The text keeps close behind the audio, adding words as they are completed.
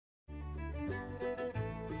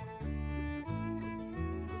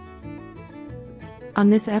On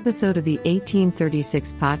this episode of the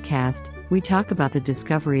 1836 podcast, we talk about the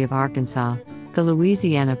discovery of Arkansas, the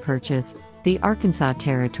Louisiana Purchase, the Arkansas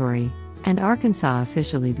Territory, and Arkansas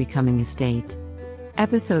officially becoming a state.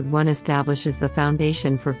 Episode 1 establishes the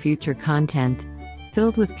foundation for future content,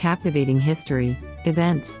 filled with captivating history,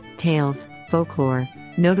 events, tales, folklore,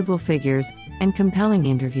 notable figures, and compelling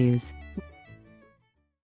interviews.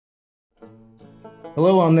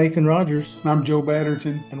 Hello, I'm Nathan Rogers. And I'm Joe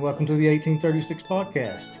Batterton. And welcome to the 1836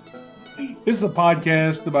 podcast. This is a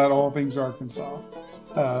podcast about all things Arkansas.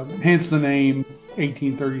 Hence the name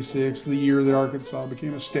 1836, the year that Arkansas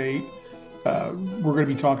became a state. We're going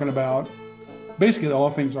to be talking about basically all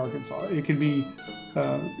things Arkansas. It can be,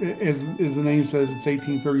 as the name says, it's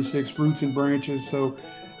 1836, roots and branches. So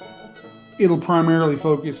it'll primarily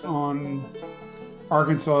focus on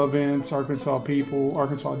Arkansas events, Arkansas people,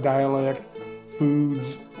 Arkansas dialect,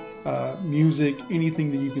 foods, music, anything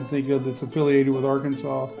that you can think of that's affiliated with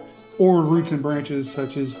Arkansas, or roots and branches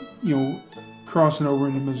such as, crossing over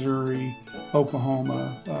into Missouri,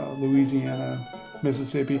 Oklahoma, Louisiana,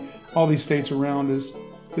 Mississippi, all these states around us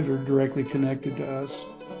that are directly connected to us.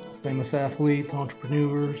 Famous athletes,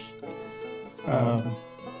 entrepreneurs.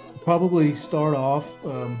 Probably start off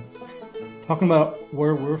talking about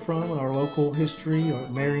where we're from, our local history, our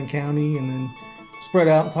Marion County, and then spread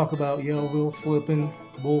out and talk about Yellowville, Flippin,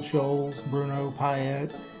 Bull Shoals, Bruno,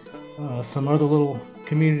 Payette, some other little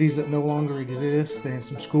communities that no longer exist, and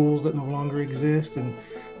some schools that no longer exist. And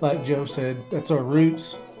like Joe said, that's our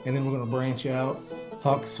roots. And then we're going to branch out,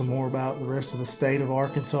 talk some more about the rest of the state of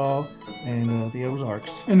Arkansas and the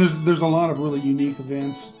Ozarks. And there's a lot of really unique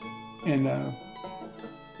events and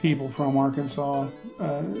people from Arkansas.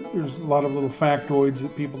 There's a lot of little factoids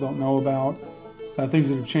that people don't know about, things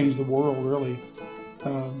that have changed the world, really.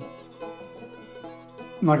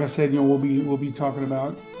 Like I said, we'll be talking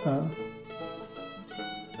about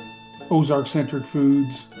Ozark-centric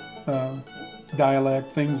foods,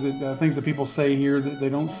 dialect, things that people say here that they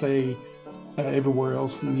don't say everywhere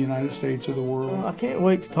else in the United States or the world. I can't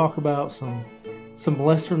wait to talk about some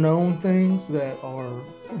lesser known things that are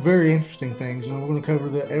very interesting things. We're going to cover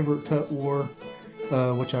the Everett-Tut War,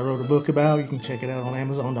 which I wrote a book about. You can check it out on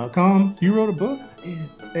Amazon.com. You wrote a book?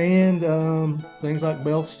 And things like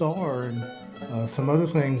Bell Star and some other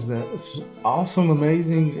things that it's awesome,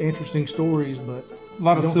 amazing, interesting stories, but a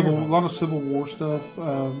lot of Civil War stuff.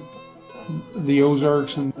 The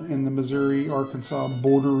Ozarks and the Missouri-Arkansas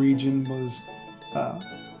border region was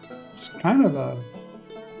kind of a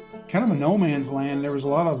no man's land. There was a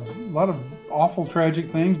lot of awful,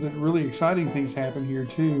 tragic things, but really exciting things happened here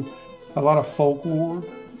too. A lot of folklore,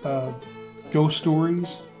 ghost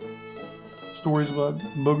stories about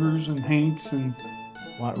boogers and haints and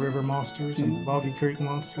White River monsters and Boggy Creek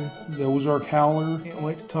monster. The Ozark Howler. Can't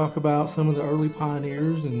wait to talk about some of the early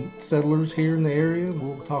pioneers and settlers here in the area.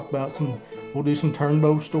 We'll talk about we'll do some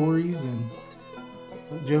turnbow stories and,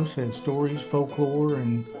 like Joe said, stories, folklore,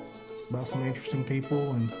 and about some interesting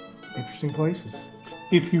people and interesting places.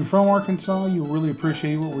 If you're from Arkansas, you'll really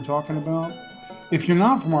appreciate what we're talking about. If you're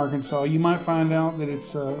not from Arkansas, you might find out that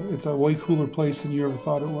it's a way cooler place than you ever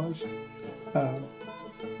thought it was.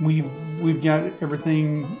 We've got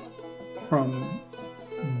everything from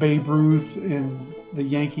Babe Ruth and the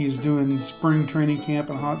Yankees doing spring training camp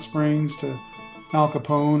in Hot Springs to Al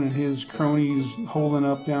Capone and his cronies holding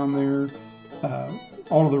up down there.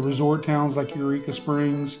 All of the resort towns like Eureka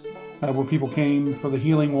Springs, where people came for the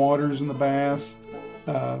healing waters and the baths.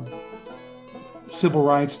 Civil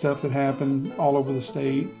rights stuff that happened all over the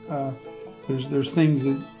state. There's things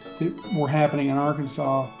that were happening in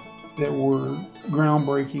Arkansas that were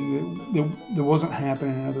groundbreaking that wasn't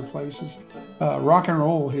happening in other places. Rock and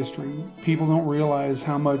roll history. People don't realize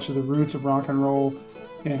how much of the roots of rock and roll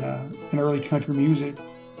and early country music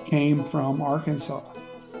came from Arkansas.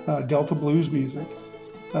 Delta blues music.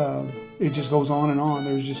 It just goes on and on.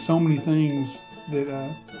 There's just so many things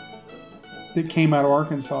that came out of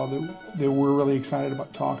Arkansas that we're really excited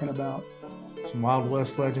about talking about. Some Wild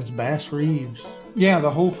West legends, Bass Reeves. Yeah,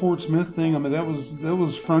 the whole Fort Smith thing. I mean, that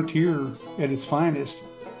was frontier at its finest.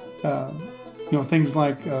 Things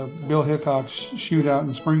like Bill Hickok's shootout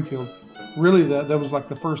in Springfield. Really, that was like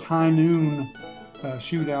the first high noon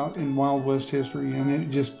shootout in Wild West history,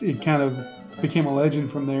 and it kind of became a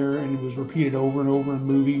legend from there, and it was repeated over and over in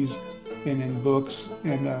movies and in books,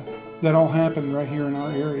 and that all happened right here in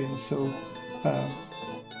our area. So,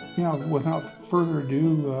 without further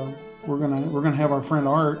ado, we're gonna have our friend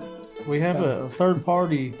Art. We have a third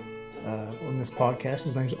party on this podcast.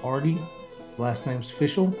 His name's Artie. His last name's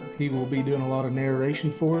Fishel. He will be doing a lot of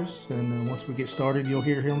narration for us, and once we get started, you'll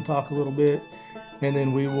hear him talk a little bit. and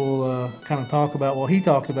then we will kind of talk about what he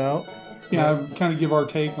talked about. Yeah, kind of give our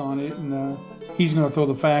take on it, and he's going to throw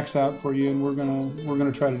the facts out for you, and we're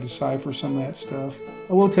gonna try to decipher some of that stuff.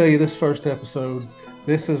 I will tell you, this first episode,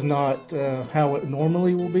 this is not how it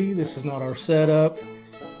normally will be. This is not our setup,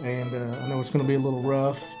 and I know it's going to be a little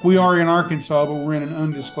rough. We are in Arkansas, but we're in an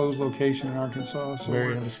undisclosed location in Arkansas, so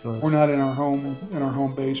Very undisclosed. We're not in our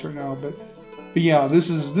home base right now. But yeah, this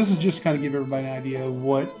is just to kind of give everybody an idea of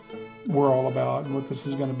what we're all about and what this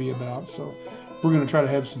is going to be about. So we're going to try to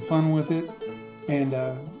have some fun with it and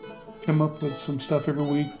come up with some stuff every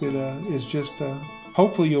week that is just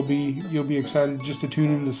hopefully you'll be excited just to tune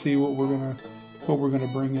in to see what we're gonna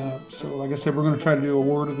bring up. So like I said, we're going to try to do a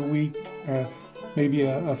word of the week, maybe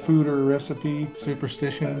a food or a recipe,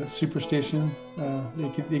 superstition.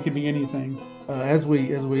 It could be anything. As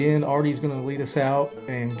we end, Artie's going to lead us out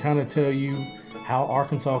and kind of tell you how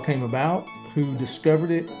Arkansas came about, who discovered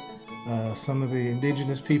it, some of the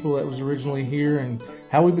indigenous people that was originally here, and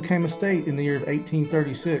how we became a state in the year of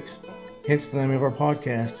 1836. Hence the name of our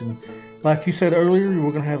podcast. And like you said earlier,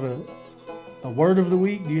 we're going to have a word of the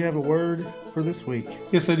week. Do you have a word for this week?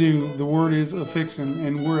 Yes, I do. The word is affixin',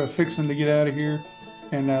 and we're affixin' to get out of here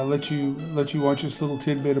and let you watch this little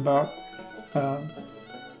tidbit about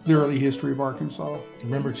the early history of Arkansas.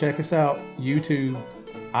 Remember, check us out: YouTube,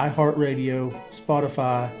 iHeartRadio,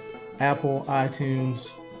 Spotify, Apple, iTunes,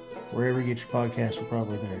 wherever you get your podcasts, we're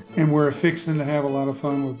probably there. And we're fixing to have a lot of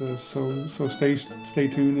fun with this, so stay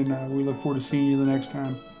tuned, and we look forward to seeing you the next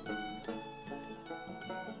time.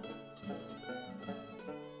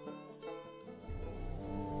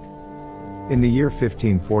 In the year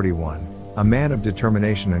 1541, a man of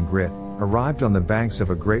determination and grit arrived on the banks of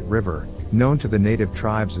a great river, known to the native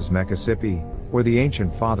tribes as Mississippi, or the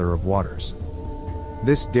ancient father of waters.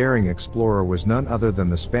 This daring explorer was none other than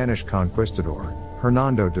the Spanish conquistador,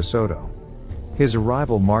 Hernando de Soto. His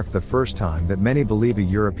arrival marked the first time that many believe a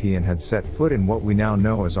European had set foot in what we now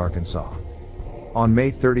know as Arkansas. On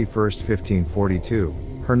May 31,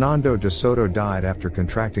 1542, Hernando de Soto died after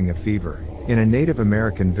contracting a fever, in a Native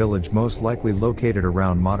American village most likely located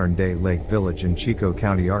around modern-day Lake Village in Chico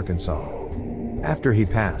County, Arkansas. After he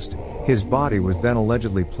passed, his body was then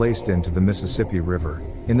allegedly placed into the Mississippi River,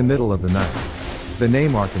 in the middle of the night. The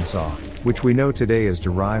name Arkansas, which we know today, is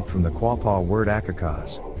derived from the Quapaw word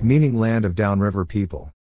Akakaz, meaning land of downriver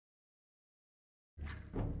people.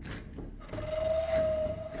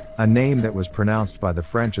 A name that was pronounced by the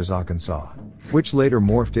French as Arkansas, which later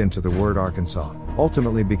morphed into the word Arkansas,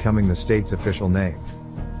 ultimately becoming the state's official name.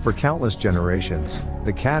 For countless generations,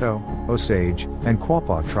 the Caddo, Osage, and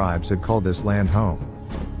Quapaw tribes had called this land home.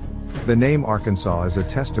 The name Arkansas is a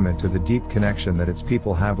testament to the deep connection that its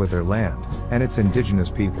people have with their land, and its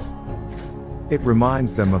indigenous people. It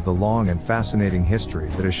reminds them of the long and fascinating history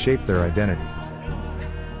that has shaped their identity.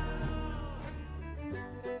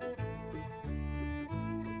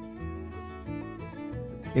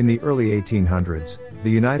 In the early 1800s, the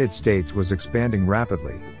United States was expanding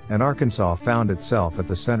rapidly, and Arkansas found itself at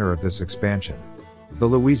the center of this expansion. The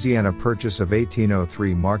Louisiana Purchase of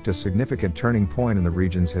 1803 marked a significant turning point in the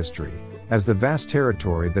region's history, as the vast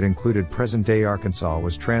territory that included present-day Arkansas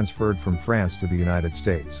was transferred from France to the United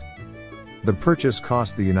States. The purchase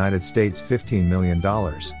cost the United States $15 million,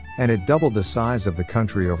 and it doubled the size of the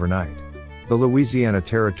country overnight. The Louisiana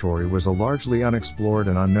Territory was a largely unexplored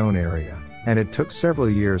and unknown area, and it took several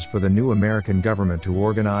years for the new American government to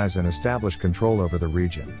organize and establish control over the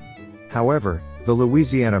region. However, the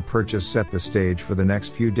Louisiana Purchase set the stage for the next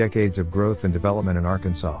few decades of growth and development in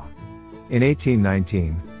Arkansas. In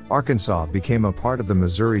 1819, Arkansas became a part of the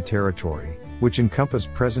Missouri Territory, which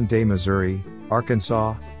encompassed present-day Missouri,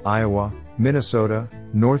 Arkansas, Iowa, Minnesota,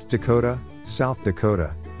 North Dakota, South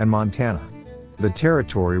Dakota, and Montana. The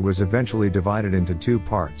territory was eventually divided into two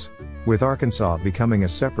parts, with Arkansas becoming a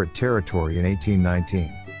separate territory in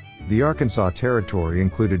 1819. The Arkansas Territory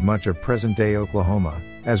included much of present-day Oklahoma,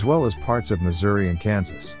 as well as parts of Missouri and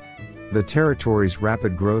Kansas. The territory's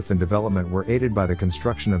rapid growth and development were aided by the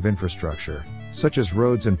construction of infrastructure, such as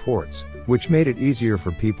roads and ports, which made it easier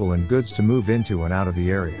for people and goods to move into and out of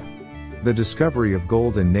the area. The discovery of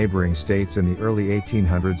gold in neighboring states in the early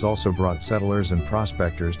 1800s also brought settlers and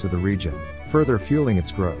prospectors to the region, further fueling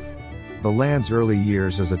its growth. The land's early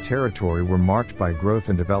years as a territory were marked by growth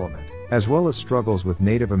and development, as well as struggles with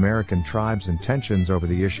Native American tribes and tensions over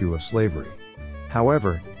the issue of slavery.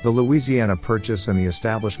 However, the Louisiana Purchase and the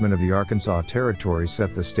establishment of the Arkansas Territory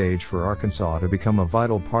set the stage for Arkansas to become a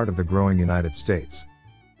vital part of the growing United States.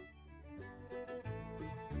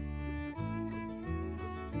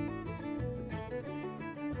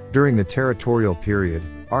 During the territorial period,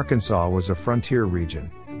 Arkansas was a frontier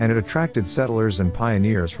region, and it attracted settlers and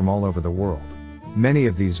pioneers from all over the world. Many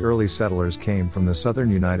of these early settlers came from the southern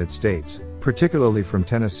United States, particularly from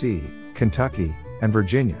Tennessee, Kentucky, and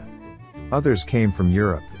Virginia. Others came from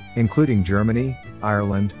Europe, including Germany,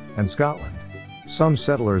 Ireland, and Scotland. Some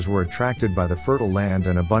settlers were attracted by the fertile land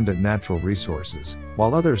and abundant natural resources,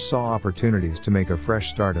 while others saw opportunities to make a fresh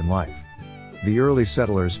start in life. The early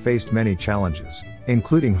settlers faced many challenges,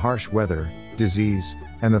 including harsh weather, disease,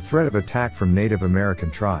 and the threat of attack from Native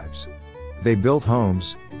American tribes. They built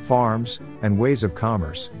homes, farms, and ways of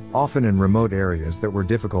commerce, often in remote areas that were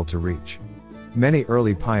difficult to reach. Many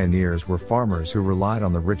early pioneers were farmers who relied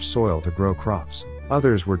on the rich soil to grow crops.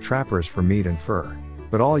 Others were trappers for meat and fur,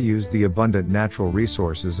 but all used the abundant natural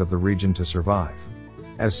resources of the region to survive.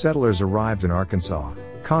 As settlers arrived in Arkansas,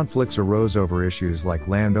 conflicts arose over issues like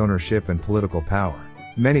land ownership and political power.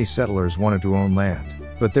 Many settlers wanted to own land,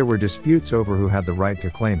 but there were disputes over who had the right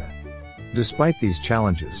to claim it. Despite these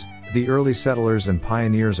challenges, the early settlers and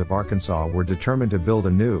pioneers of Arkansas were determined to build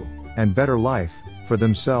a new and better life for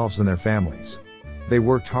themselves and their families. They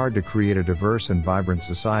worked hard to create a diverse and vibrant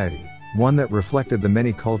society, one that reflected the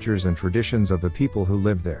many cultures and traditions of the people who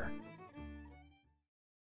lived there.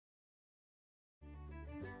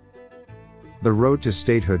 The road to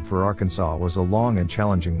statehood for Arkansas was a long and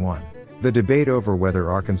challenging one. The debate over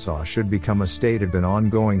whether Arkansas should become a state had been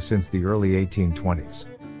ongoing since the early 1820s.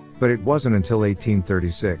 But it wasn't until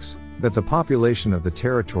 1836 that the population of the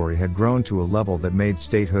territory had grown to a level that made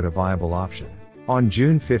statehood a viable option. On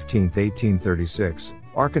June 15, 1836,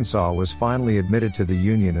 Arkansas was finally admitted to the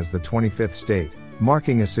Union as the 25th state,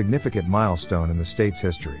 marking a significant milestone in the state's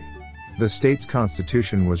history. The state's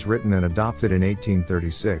constitution was written and adopted in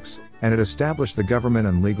 1836, and it established the government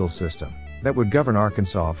and legal system that would govern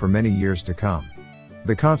Arkansas for many years to come.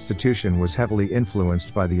 The Constitution was heavily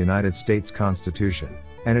influenced by the United States Constitution,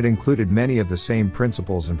 and it included many of the same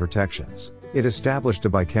principles and protections. It established a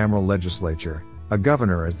bicameral legislature, a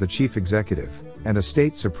governor as the chief executive, and a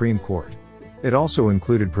state Supreme Court. It also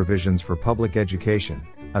included provisions for public education,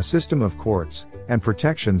 a system of courts, and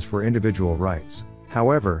protections for individual rights.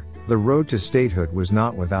 However, the road to statehood was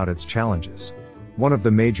not without its challenges. One of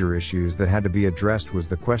the major issues that had to be addressed was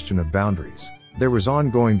the question of boundaries. There was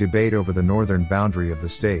ongoing debate over the northern boundary of the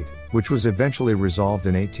state, which was eventually resolved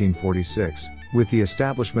in 1846, with the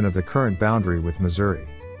establishment of the current boundary with Missouri.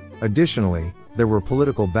 Additionally, there were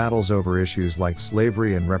political battles over issues like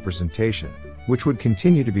slavery and representation, which would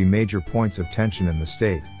continue to be major points of tension in the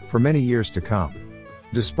state for many years to come.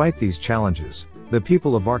 Despite these challenges, the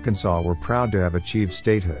people of Arkansas were proud to have achieved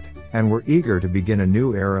statehood, and were eager to begin a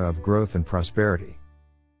new era of growth and prosperity.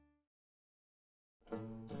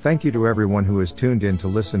 Thank you to everyone who has tuned in to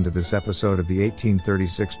listen to this episode of the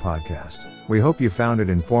 1836 podcast. We hope you found it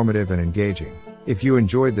informative and engaging. If you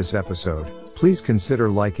enjoyed this episode, please consider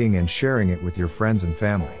liking and sharing it with your friends and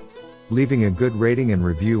family. Leaving a good rating and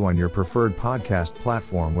review on your preferred podcast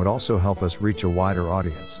platform would also help us reach a wider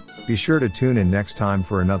audience. Be sure to tune in next time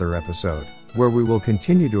for another episode, where we will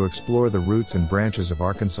continue to explore the roots and branches of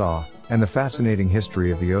Arkansas, and the fascinating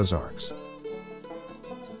history of the Ozarks.